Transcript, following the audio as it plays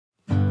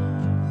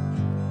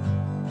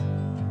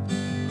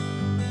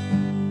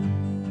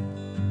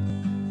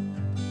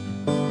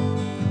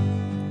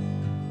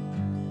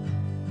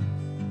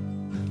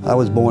I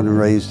was born and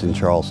raised in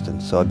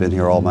Charleston, so I've been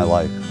here all my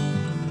life.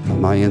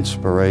 My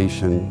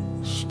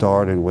inspiration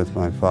started with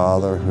my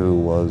father, who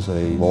was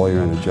a lawyer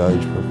and a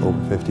judge for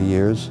over 50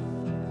 years.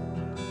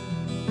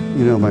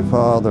 You know, my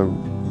father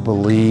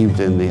believed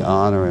in the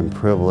honor and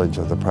privilege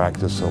of the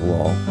practice of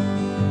law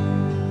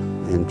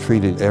and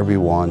treated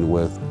everyone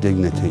with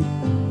dignity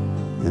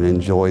and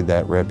enjoyed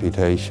that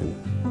reputation.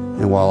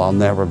 And while I'll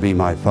never be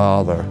my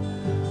father,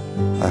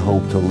 I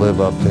hope to live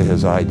up to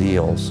his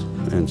ideals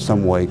and in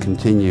some way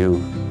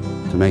continue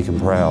to make him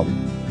proud.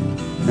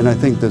 And I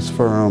think this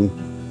firm,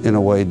 in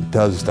a way,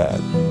 does that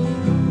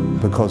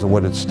because of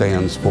what it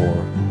stands for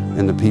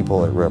and the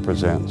people it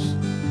represents.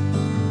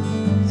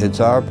 It's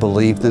our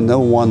belief that no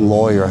one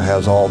lawyer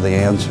has all the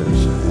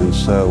answers, and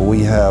so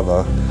we have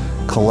a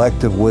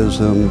collective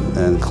wisdom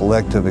and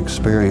collective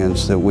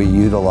experience that we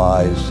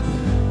utilize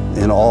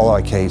in all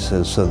our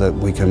cases so that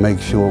we can make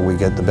sure we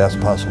get the best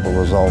possible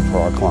result for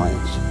our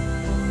clients.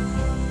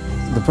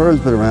 The firm's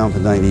been around for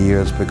 90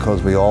 years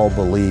because we all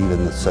believe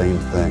in the same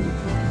thing.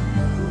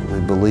 We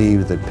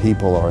believe that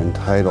people are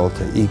entitled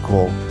to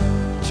equal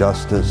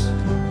justice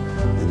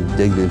and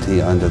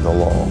dignity under the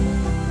law.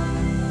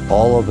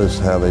 All of us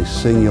have a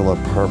singular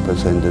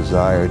purpose and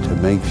desire to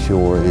make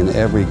sure in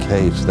every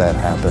case that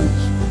happens.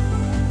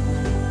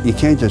 You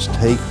can't just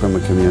take from a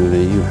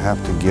community, you have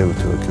to give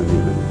to a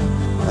community.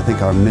 I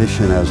think our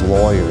mission as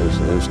lawyers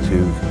is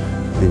to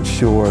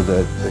ensure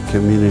that the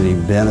community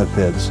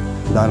benefits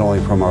not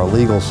only from our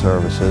legal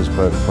services,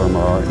 but from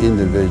our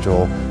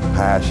individual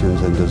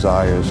passions and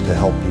desires to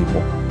help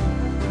people.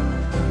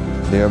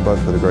 There, but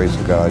for the grace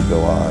of God,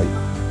 go I.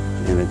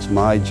 And it's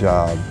my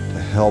job to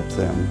help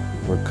them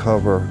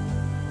recover,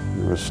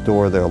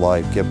 restore their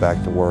life, get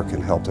back to work,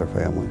 and help their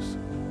families.